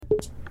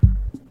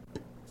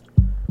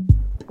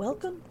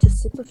Welcome to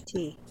Sip of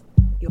Tea,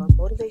 your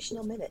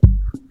motivational minute,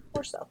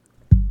 or so.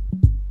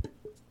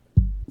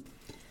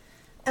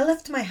 I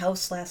left my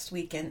house last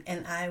weekend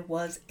and I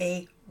was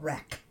a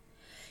wreck.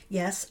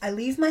 Yes, I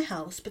leave my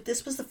house, but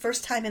this was the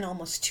first time in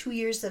almost 2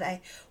 years that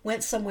I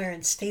went somewhere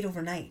and stayed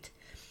overnight.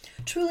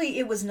 Truly,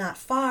 it was not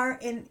far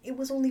and it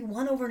was only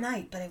one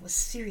overnight, but I was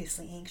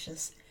seriously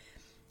anxious.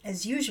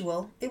 As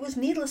usual, it was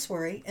needless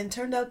worry and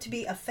turned out to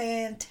be a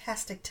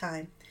fantastic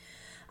time.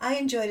 I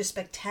enjoyed a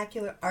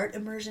spectacular art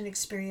immersion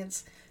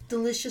experience,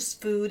 delicious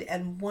food,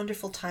 and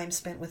wonderful time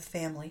spent with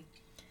family.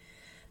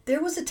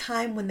 There was a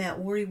time when that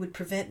worry would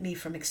prevent me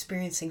from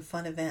experiencing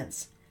fun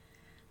events.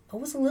 I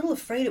was a little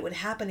afraid it would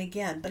happen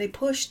again, but I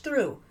pushed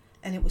through,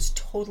 and it was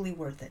totally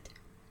worth it.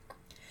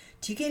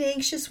 Do you get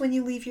anxious when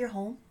you leave your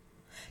home?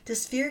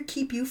 Does fear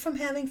keep you from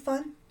having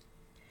fun?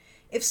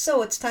 If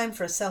so, it's time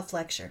for a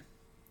self-lecture.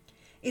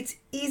 It's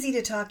easy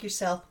to talk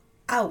yourself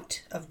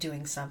out of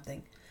doing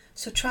something,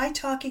 so try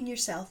talking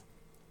yourself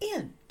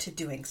into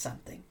doing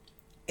something.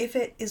 If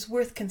it is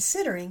worth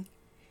considering,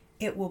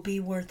 it will be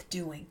worth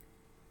doing.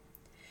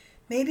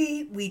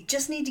 Maybe we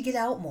just need to get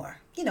out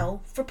more,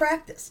 for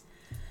practice.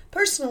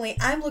 Personally,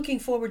 I'm looking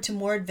forward to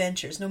more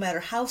adventures, no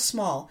matter how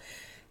small,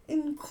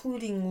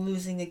 including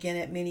losing again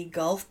at mini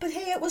golf, but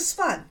hey, it was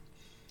fun.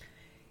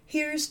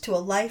 Here's to a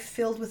life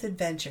filled with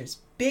adventures,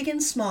 big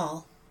and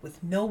small,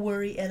 with no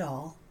worry at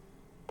all.